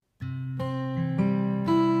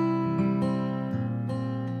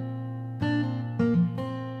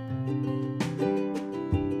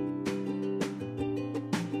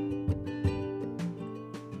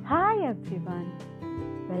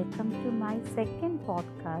my second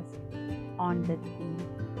podcast on the theme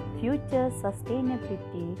Future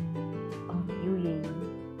Sustainability of UAE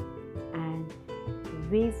and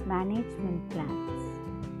Waste Management Plans.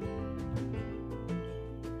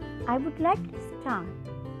 I would like to start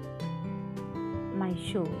my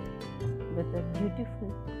show with a beautiful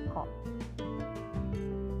quote.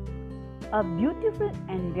 A beautiful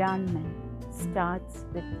environment starts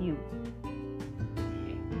with you. I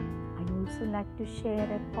also like to share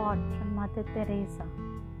a quote from Mother Teresa.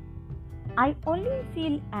 I only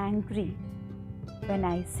feel angry when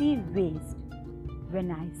I see waste,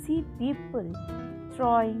 when I see people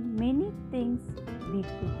throwing many things we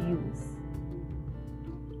could use.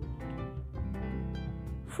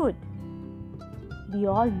 Food. We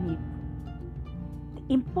all need food. The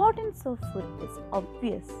importance of food is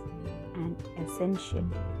obvious and essential.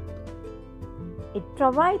 It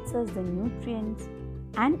provides us the nutrients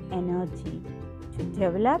and energy to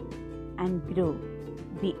develop and grow,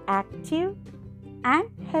 be active and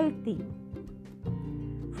healthy.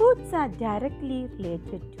 Foods are directly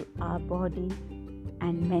related to our body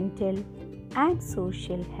and mental and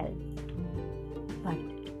social health. But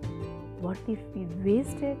what if we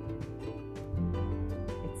waste it?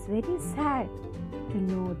 It's very sad to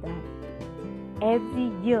know that every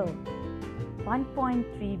year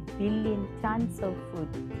 1.3 billion tons of food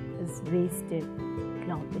is wasted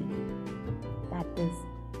globally. That is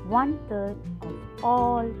 1/3 of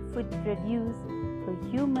all food produced for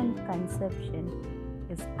human consumption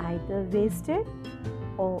is either wasted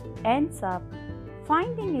or ends up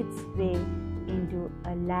finding its way into a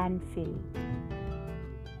landfill.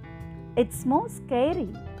 It's more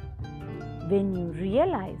scary when you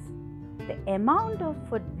realize the amount of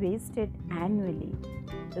food wasted annually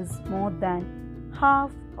is more than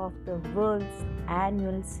half of the world's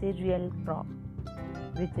annual cereal crop,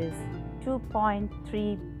 which is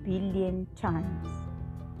 2.3 billion tons.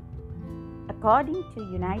 According to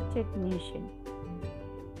United Nations,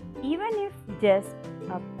 even if just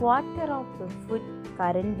a quarter of the food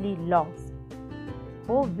currently lost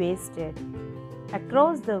or wasted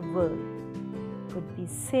across the world could be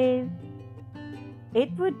saved, it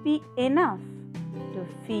would be enough to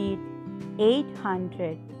feed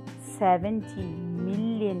 870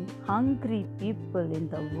 million hungry people in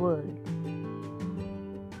the world.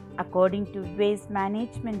 According to Waste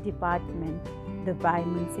Management Department, Dubai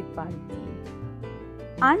Municipality,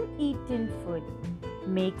 uneaten food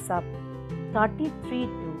makes up 33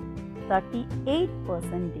 to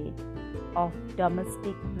 38% of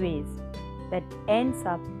domestic waste that ends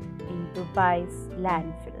up in Dubai's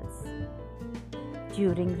landfills.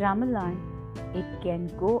 During Ramadan, it can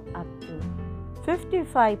go up to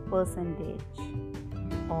 55%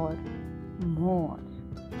 or more.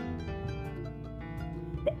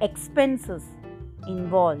 The expenses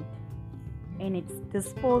involved in its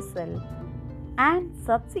disposal and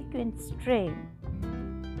subsequent strain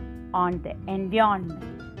on the environment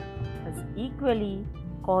is equally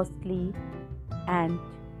costly and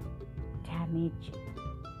damaging.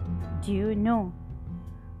 Do you know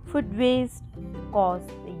food waste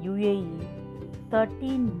costs the UAE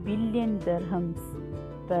 13 billion dirhams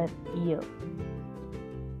per year.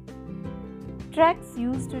 Trucks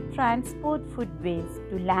used to transport food waste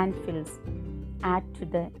to landfills add to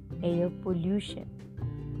the air pollution.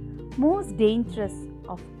 Most dangerous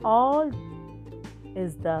of all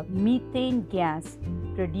is the methane gas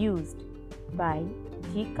produced by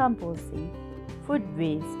decomposing food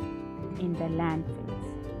waste in the landfills.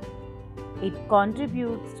 It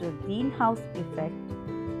contributes to greenhouse effect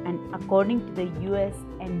and according to the US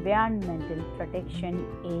Environmental Protection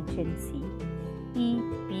Agency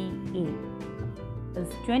EPA is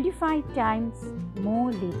 25 times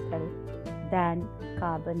more lethal than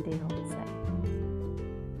carbon dioxide.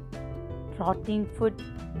 Rotting food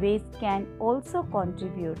waste can also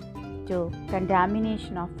contribute to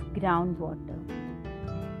contamination of groundwater.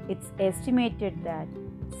 It's estimated that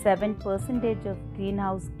 7% of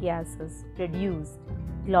greenhouse gases produced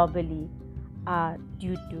globally are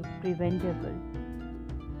due to preventable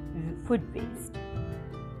food waste.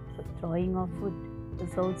 So throwing of food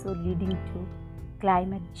is also leading to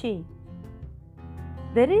climate change.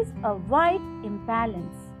 There is a wide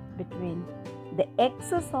imbalance between the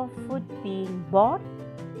excess of food being bought,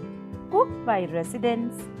 cooked by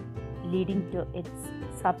residents, leading to its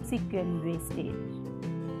subsequent wastage.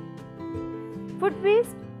 Food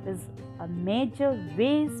waste is a major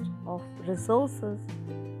waste of resources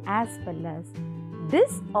as well as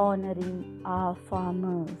dishonoring our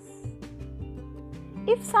farmers.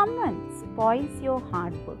 If someone spoils your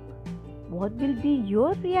hard work, what will be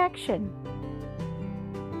your reaction?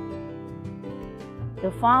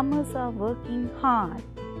 The farmers are working hard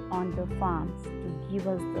on the farms to give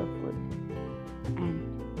us the food. And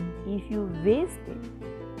if you waste it,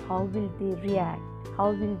 how will they react?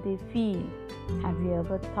 How will they feel? Have you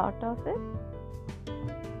ever thought of it?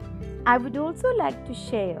 I would also like to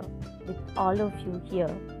share with all of you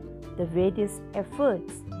here the various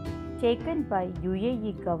efforts taken by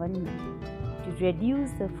UAE government to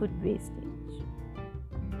reduce the food wastage.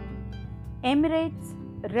 Emirates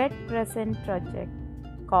Red Crescent project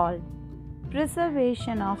called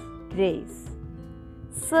Preservation of Grace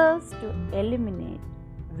serves to eliminate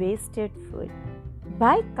wasted food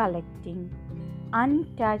by collecting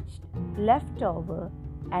untouched leftover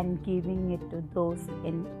and giving it to those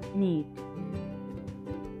in need.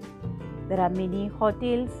 There are many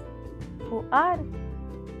hotels who are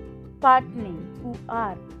partnering, who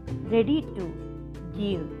are ready to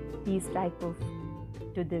give these type of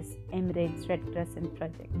to this Emirates Red Crescent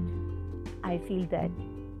project. I feel that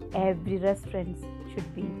every restaurant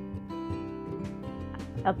should be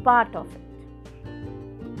a part of it.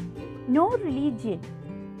 No religion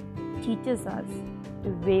teaches us to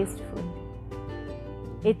waste food.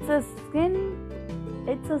 It's a sin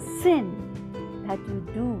that you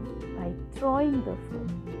do by throwing the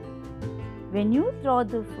food. When you throw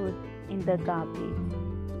the food in the garbage,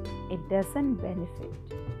 it doesn't benefit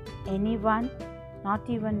anyone, not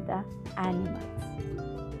even the animals.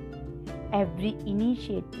 Every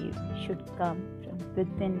initiative should come from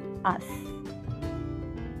within us.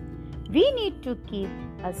 We need to keep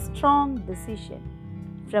a strong decision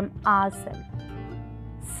from ourselves.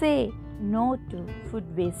 Say no to food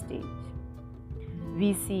wastage.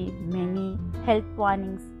 We see many health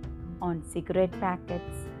warnings on cigarette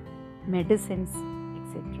packets, medicines,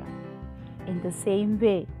 etc. In the same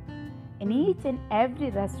way, in each and every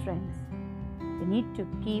restaurant, we need to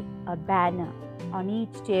keep a banner on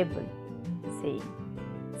each table saying,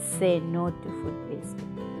 "Say no to food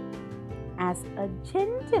wastage," as a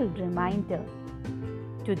gentle reminder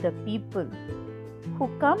to the people who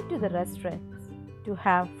come to the restaurants to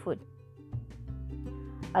have food.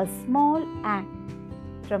 A small act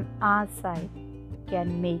from our side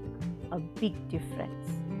can make a big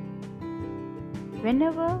difference.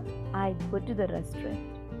 Whenever I go to the restaurant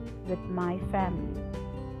with my family,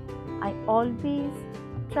 I always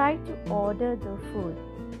try to order the food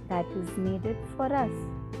that is needed for us.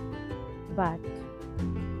 But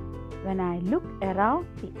when I look around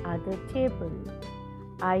the other table,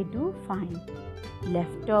 I do find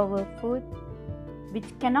leftover food which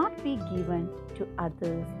cannot be given to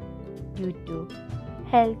others due to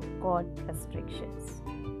health code restrictions.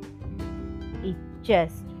 It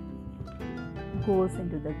just goes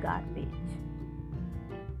into the garbage.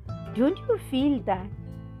 Don't you feel that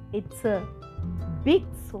it's a big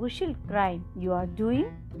social crime you are doing?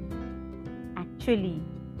 Actually,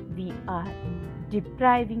 we are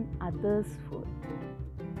depriving others food.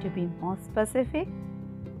 To be more specific,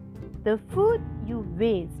 the food you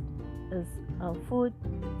waste is a food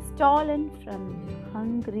stolen from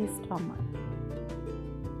hungry stomach.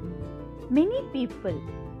 Many people,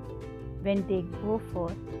 when they go for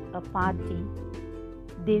a party,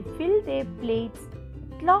 they fill their plates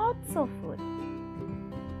with lots of food.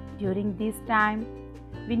 During this time,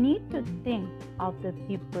 we need to think of the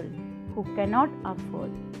people who cannot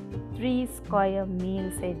afford 3 square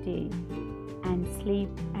meals a day and sleep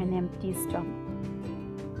an empty stomach.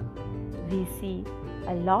 We see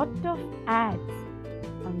a lot of ads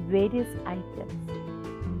on various items.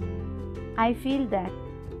 I feel that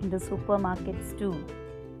in the supermarkets too,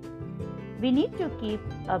 we need to keep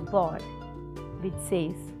a board which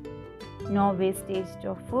says, "No wastage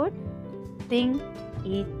of food, think,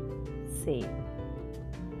 eat, save."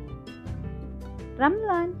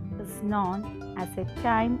 Ramadan is known as a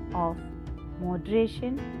time of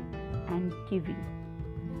moderation and giving.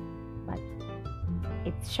 But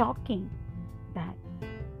it's shocking that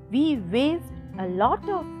we waste a lot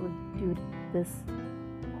of food during this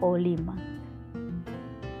holy month.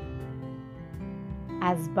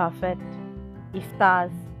 As buffet,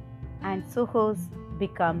 iftars, and suhos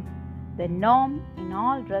become the norm in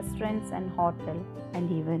all restaurants and hotels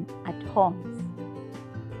and even at homes.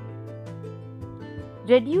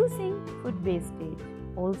 Reducing food wastage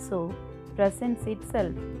also presents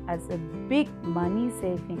itself as a big money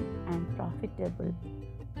saving and profitable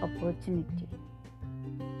opportunity.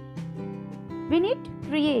 We need to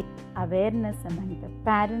create awareness among the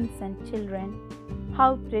parents and children how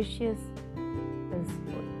precious is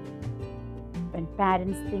food. When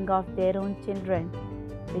parents think of their own children,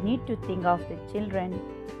 they need to think of the children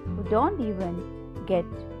who don't even get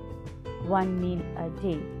one meal a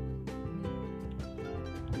day.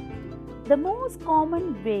 The most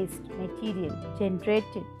common waste material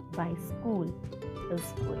generated by school is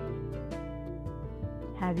food.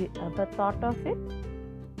 Have you ever thought of it?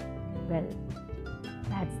 Well,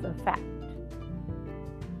 that's the fact.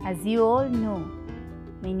 As you all know,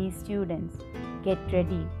 many students get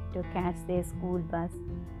ready to catch their school bus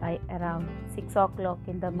by around 6 o'clock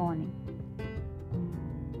in the morning.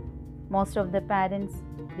 Most of the parents,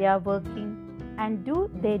 they are working and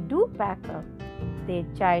they do pack up their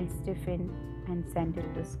child's tiffin and send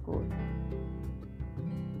it to school.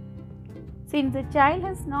 Since the child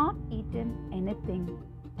has not eaten anything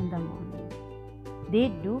in the morning, they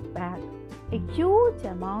do pack a huge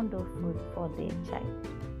amount of food for their child.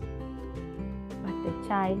 But the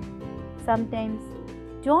child sometimes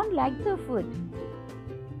don't like the food.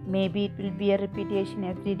 Maybe it will be a repetition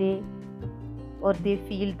every day, or they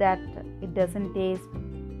feel that it doesn't taste.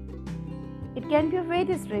 It can be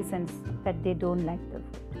various reasons that they don't like the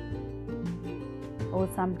food. Or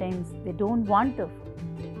sometimes they don't want the food.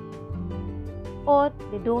 Or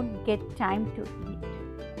they don't get time to eat.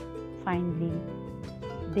 Finally,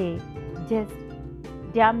 they just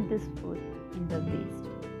dump this food in the waste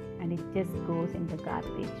and it just goes in the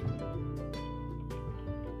garbage.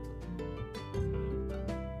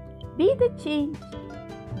 Be the change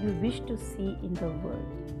you wish to see in the world.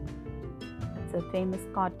 It's a famous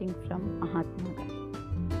quoting from Mahatma Gandhi.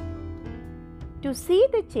 To see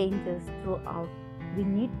the changes throughout, we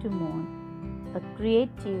need to mourn a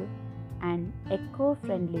creative and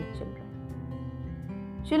eco-friendly children.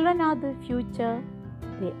 Children are the future,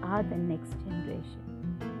 they are the next generation.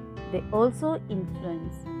 They also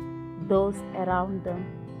influence those around them,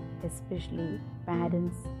 especially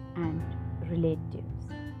parents and relatives.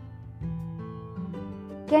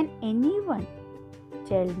 Can anyone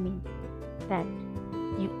tell me that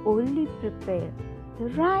you only prepare the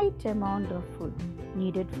right amount of food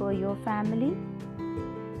needed for your family?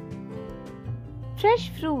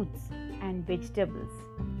 Fresh fruits and vegetables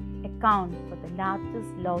account for the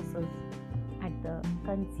largest losses at the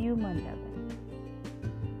consumer level.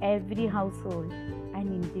 Every household and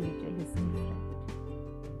individual is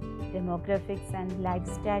different. Demographics and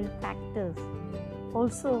lifestyle factors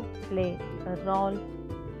also play a role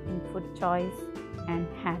in food choice and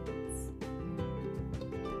habits.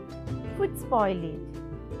 Food spoilage.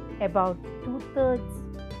 About 2/3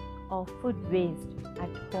 of food waste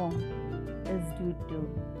at home is due to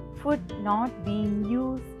food not being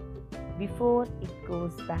used before it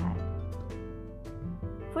goes bad.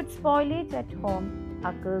 Food spoilage at home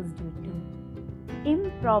occurs due to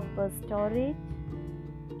improper storage,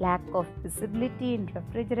 lack of visibility in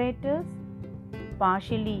refrigerators,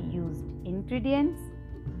 partially used ingredients,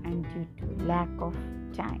 and due to lack of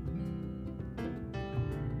time.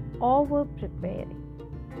 Over preparing,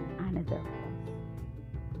 another cause.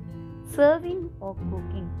 Serving or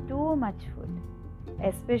cooking too much food,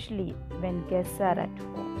 especially when guests are at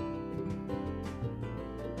home.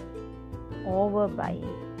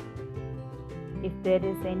 Overbuying. If there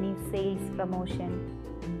is any sales promotion,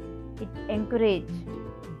 it encourages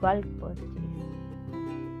bulk purchase.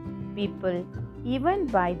 People even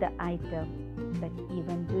buy the item that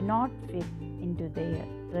even do not fit into their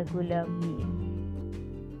regular meal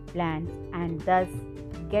plans and thus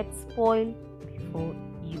get spoiled before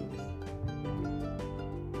use.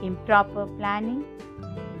 Improper planning.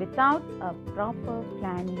 Without a proper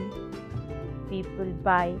planning, people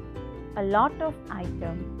buy a lot of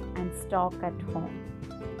items and stock at home.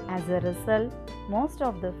 As a result, most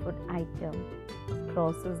of the food item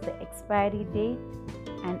crosses the expiry date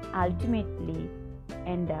and ultimately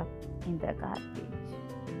end up in the garbage.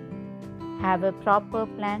 Have a proper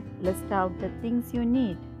plan, list out the things you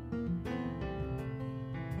need.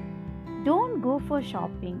 Don't go for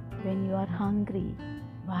shopping when you are hungry.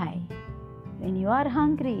 Why? When you are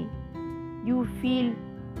hungry, you feel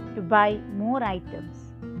to buy more items.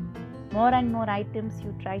 More and more items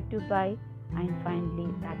you try to buy, and finally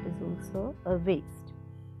that is also a waste.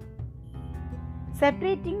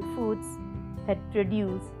 Separating foods that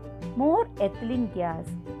produce more ethylene gas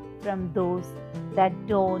from those that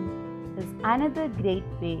don't is another great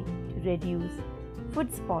way to reduce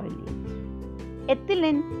food spoilage.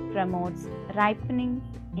 Ethylene promotes ripening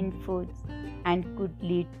in foods and could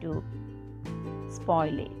lead to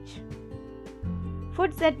spoilage.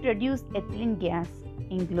 Foods that produce ethylene gas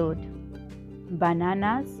include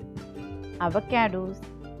bananas, avocados,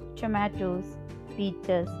 tomatoes,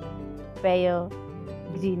 peaches, pear,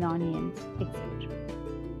 green onions, etc.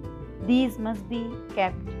 These must be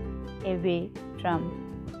kept away from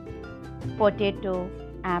potato,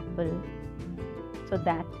 apple, so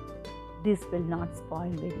that this will not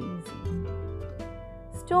spoil very easily.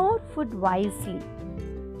 Store food wisely.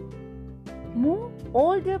 Move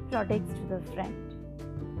older products to the front.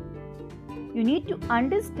 You need to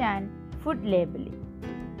understand food labeling.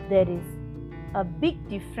 There is a big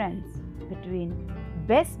difference between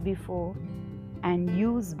best before and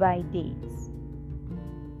use by dates.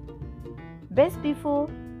 Best before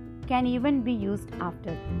can even be used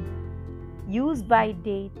after. Use by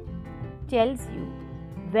date tells you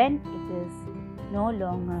when it is no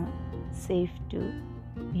longer safe to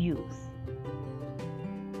use.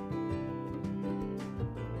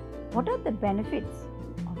 What are the benefits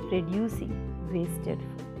of reducing wasted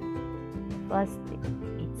food? Firstly,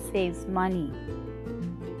 it saves money.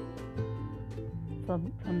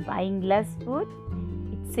 From buying less food,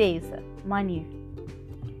 it saves money.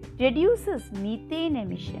 Reduces methane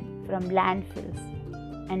emission from landfills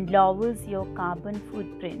and lowers your carbon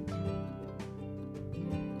footprint.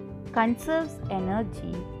 Conserves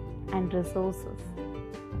energy and resources.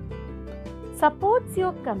 Supports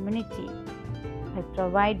your community by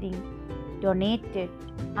providing donated,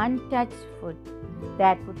 untouched food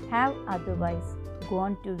that would have otherwise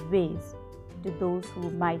gone to waste to those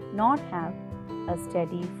who might not have a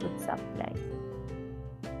steady food supply.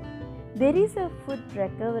 There is a food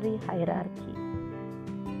recovery hierarchy.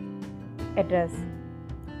 It is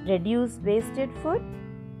reduce wasted food,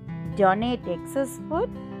 donate excess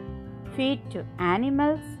food, feed to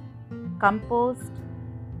animals, compost,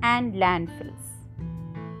 and landfills.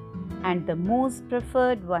 And the most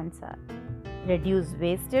preferred ones are reduce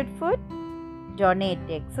wasted food, donate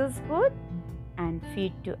excess food, and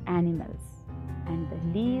feed to animals. And the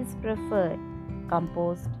least preferred,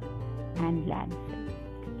 compost and landfill.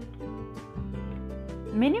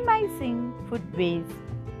 Minimizing food waste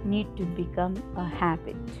need to become a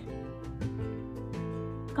habit.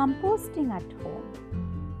 Composting at home.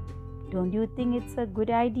 Don't you think it's a good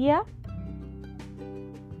idea?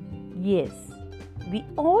 Yes, we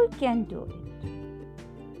all can do it.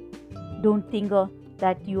 Don't think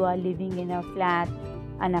that you are living in a flat,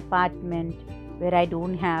 an apartment where I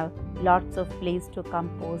don't have lots of place to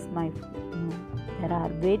compost my food. No, there are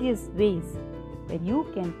various ways where you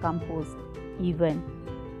can compost even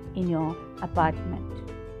in your apartment.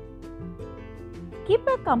 Keep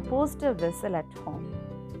a composter vessel at home.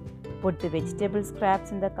 Put the vegetable scraps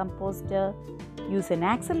in the composter. Use an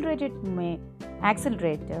accelerator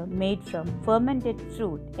made from fermented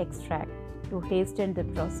fruit extract to hasten the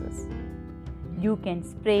process. You can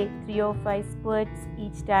spray 3 or 5 squirts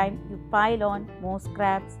each time you pile on more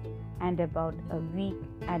scraps, and about a week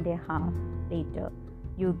and a half later,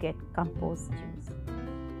 you get compost juice.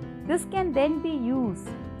 This can then be used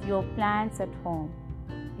to your plants at home.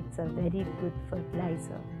 It's a very good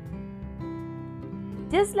fertilizer.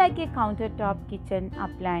 Just like a countertop kitchen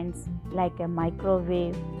appliance like a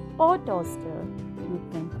microwave or toaster, you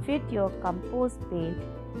can fit your compost pail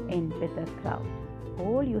in with a crowd.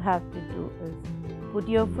 All you have to do is put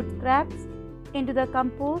your food scraps into the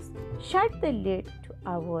compost, shut the lid to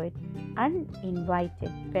avoid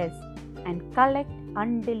uninvited pests, and collect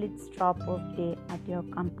until it's drop-off day at your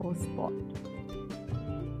compost spot.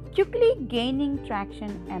 Quickly gaining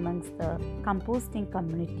traction amongst the composting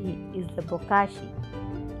community is the bokashi.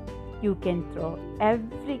 You can throw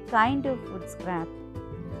every kind of food scrap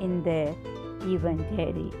in there, even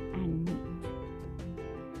dairy and meat.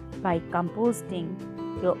 By composting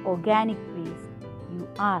your organic waste, you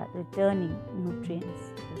are returning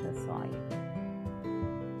nutrients to the soil.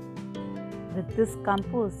 With this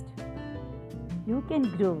compost, you can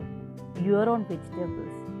grow your own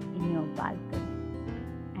vegetables in your balcony,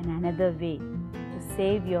 and another way to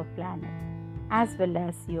save your planet as well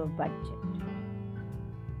as your budget.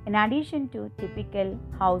 In addition to typical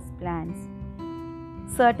house plants,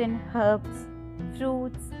 certain herbs,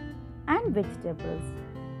 fruits, and vegetables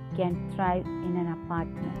can thrive in an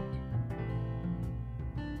apartment.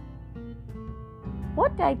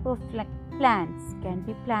 What type of plants can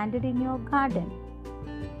be planted in your garden?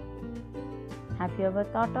 Have you ever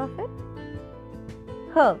thought of it?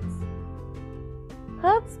 Herbs.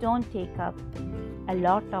 Herbs don't take up a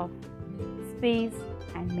lot of space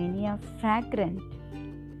and many are fragrant.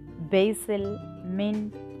 Basil,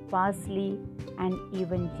 mint, parsley, and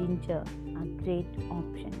even ginger are great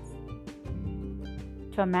options.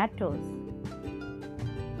 Tomatoes.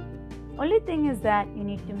 Only thing is that you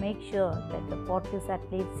need to make sure that the pot is at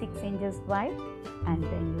least 6 inches wide, and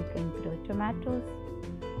then you can grow tomatoes.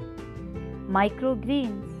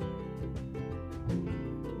 Microgreens.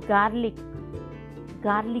 Garlic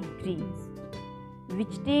greens,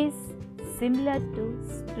 which taste similar to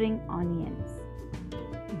spring onions.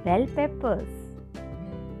 Bell peppers,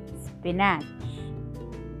 spinach,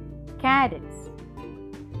 carrots,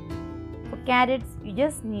 carrots, you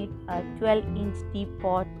just need a 12-inch deep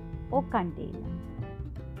pot or container.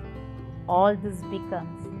 All this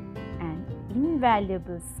becomes an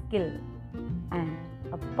invaluable skill and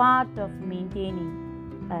a part of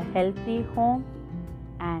maintaining a healthy home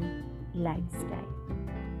and lifestyle.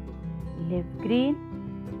 Live green,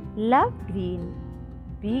 love green,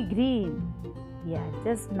 be green. We are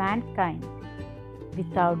just mankind.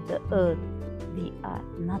 Without the earth, we are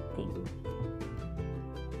nothing.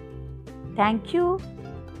 Thank you.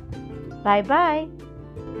 Bye bye.